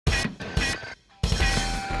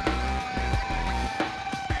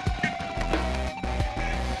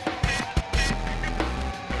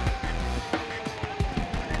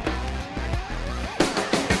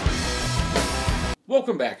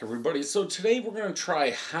Welcome back, everybody. So today we're going to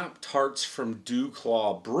try Hop Tarts from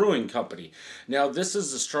DuClaw Brewing Company. Now this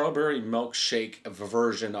is the strawberry milkshake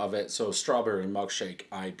version of it, so strawberry milkshake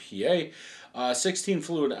IPA. 16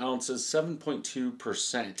 fluid ounces,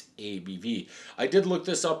 7.2% ABV. I did look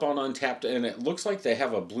this up on Untappd, and it looks like they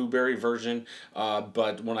have a blueberry version,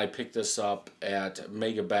 but when I picked this up at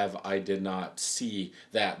Mega Bev, I did not see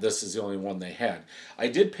that. This is the only one they had. I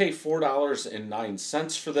did pay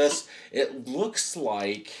 $4.09 for this. It looks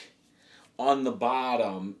like on the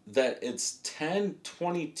bottom that it's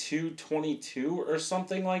 10/22/22 or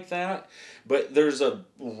something like that, but there's a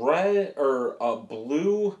red or a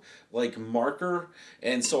blue like marker,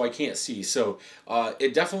 and so I can't see. So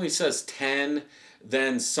it definitely says 10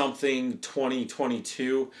 then something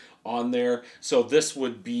 2022 on there. So this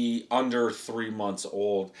would be under 3 months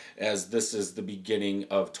old, as this is the beginning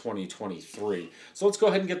of 2023. So let's go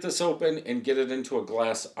ahead and get this open and get it into a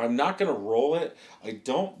glass. I'm not going to roll it. I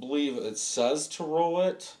don't believe it says to roll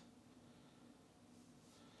it,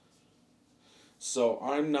 so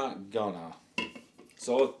I'm not gonna.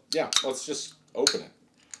 So yeah, let's just open it.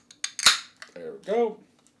 There we go.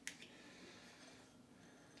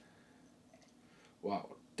 Wow,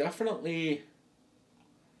 definitely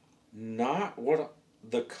not what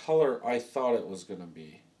the color I thought it was going to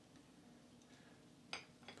be.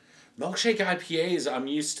 Milkshake IPAs, I'm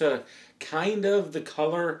used to kind of the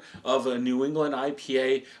color of a New England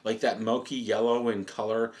IPA, like that milky yellow in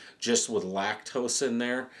color, just with lactose in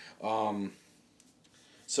there.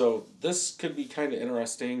 So this could be kind of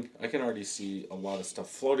interesting. I can already see a lot of stuff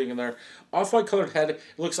floating in there. Off-white colored head, it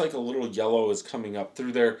looks like a little yellow is coming up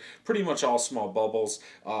through there. Pretty much all small bubbles.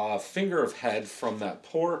 Finger of head from that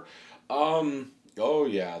pour. Oh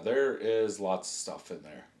yeah, there is lots of stuff in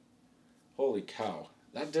there. Holy cow.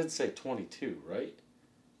 That did say 22, right?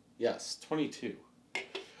 Yes, 22.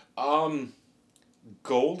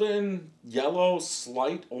 Golden, yellow,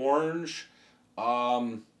 slight orange,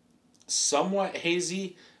 somewhat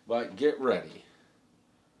hazy, but get ready.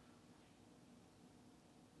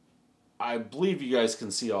 I believe you guys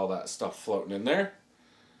can see all that stuff floating in there.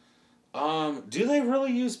 Do they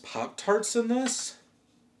really use Pop-Tarts in this?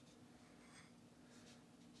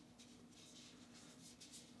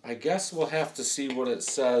 I guess we'll have to see what it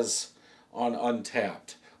says on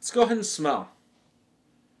Untappd. Let's go ahead and smell.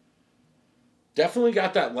 Definitely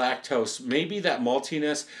got that lactose, maybe that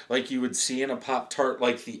maltiness like you would see in a Pop-Tart,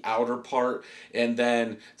 like the outer part, and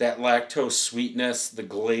then that lactose sweetness, the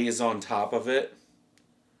glaze on top of it.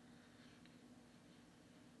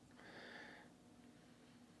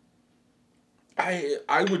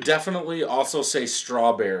 I would definitely also say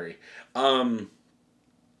strawberry.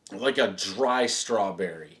 Like a dry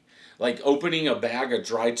strawberry. Like opening a bag of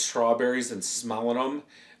dried strawberries and smelling them.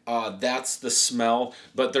 That's the smell,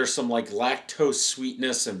 but there's some like lactose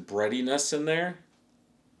sweetness and breadiness in there.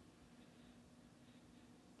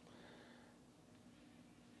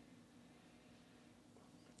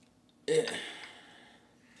 I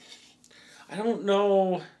don't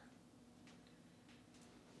know.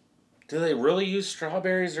 Do they really use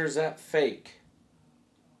strawberries, or is that fake?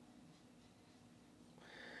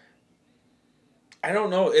 I don't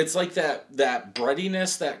know. It's like that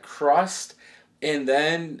breadiness, that crust, and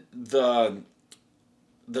then the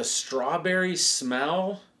strawberry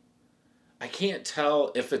smell. I can't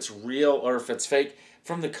tell if it's real or if it's fake.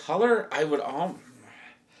 From the color, I would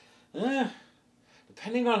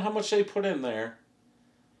depending on how much they put in there.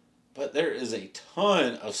 But there is a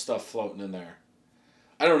ton of stuff floating in there.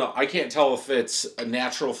 I don't know. I can't tell if it's a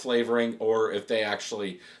natural flavoring or if they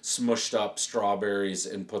actually smushed up strawberries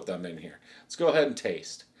and put them in here. Let's go ahead and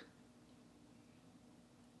taste.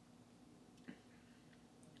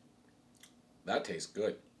 That tastes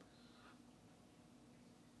good.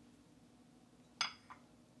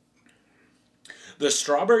 The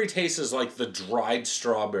strawberry taste is like the dried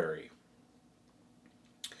strawberry.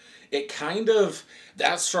 It kind of,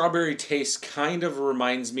 that strawberry taste kind of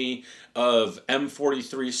reminds me of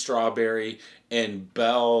M43 strawberry and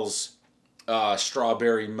Bell's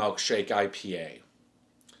strawberry milkshake IPA.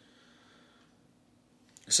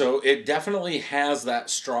 So it definitely has that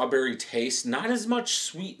strawberry taste, not as much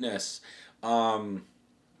sweetness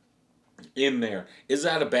in there. Is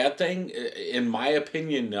that a bad thing? In my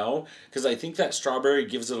opinion, no, because I think that strawberry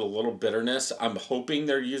gives it a little bitterness. I'm hoping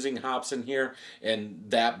they're using hops in here and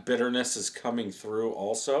that bitterness is coming through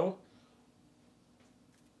also.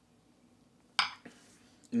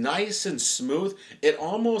 Nice and smooth. It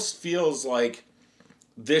almost feels like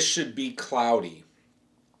this should be cloudy.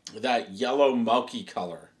 That yellow milky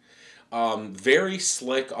color. Very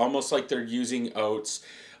slick, almost like they're using oats.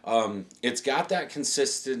 It's got that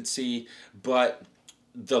consistency, but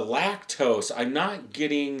the lactose, I'm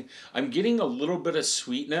getting a little bit of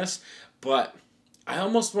sweetness, but I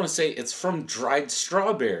almost want to say it's from dried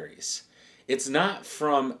strawberries. It's not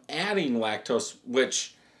from adding lactose,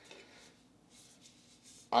 which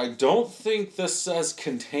I don't think this says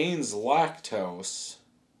contains lactose.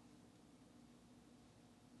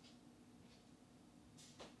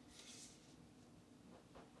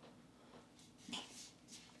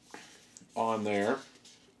 On there.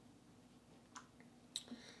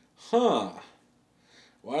 Huh.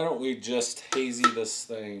 Why don't we just hazy this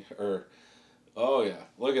thing? Or, oh yeah,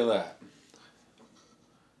 look at that.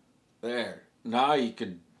 There. Now you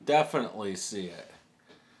could definitely see it.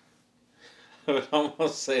 I would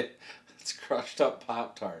almost say it's crushed up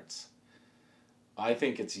Pop-Tarts. I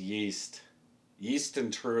think it's yeast. Yeast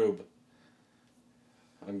and trub.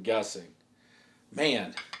 I'm guessing.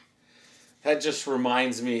 Man, that just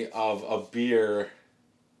reminds me of a beer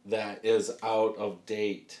that is out of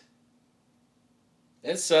date.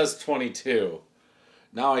 It says 22.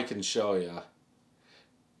 Now I can show you.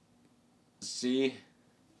 See?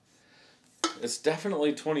 It's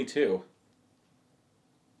definitely 22.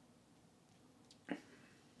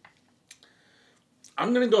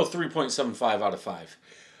 I'm going to go 3.75 out of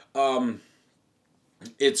 5.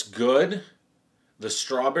 It's good. The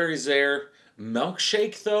strawberry's there.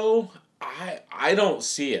 Milkshake, though, I don't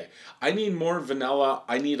see it. I need more vanilla.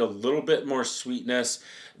 I need a little bit more sweetness.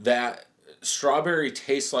 That strawberry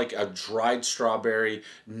tastes like a dried strawberry,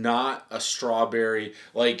 not a strawberry,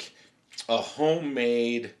 like a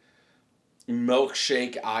homemade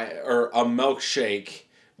milkshake or a milkshake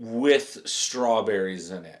with strawberries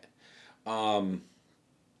in it. I'm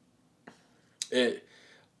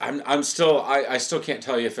still I still can't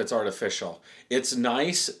tell you if it's artificial. It's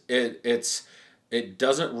nice. It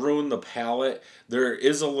doesn't ruin the palate. There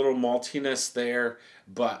is a little maltiness there,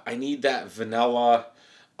 but I need that vanilla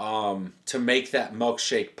to make that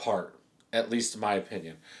milkshake part, at least in my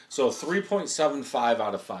opinion. So 3.75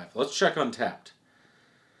 out of 5. Let's check Untapped.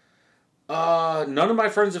 None of my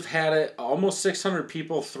friends have had it. Almost 600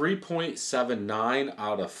 people. 3.79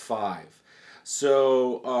 out of 5.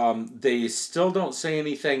 So they still don't say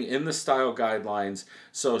anything in the style guidelines.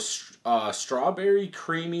 So strawberry,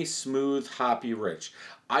 creamy, smooth, hoppy, rich.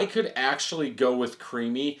 I could actually go with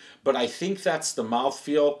creamy, but I think that's the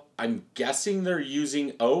mouthfeel. I'm guessing they're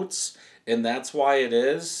using oats, and that's why it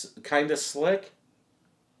is kind of slick.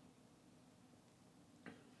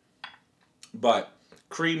 But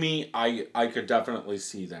creamy, I could definitely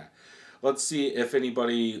see that. Let's see if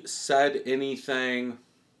anybody said anything.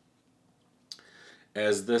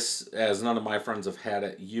 As none of my friends have had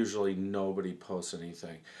it, usually nobody posts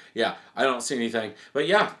anything. Yeah, I don't see anything. But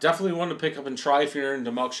yeah, definitely one to pick up and try if you're into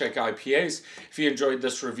Milkshake IPAs. If you enjoyed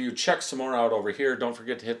this review, check some more out over here. Don't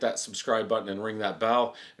forget to hit that subscribe button and ring that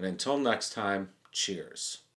bell. And until next time, cheers.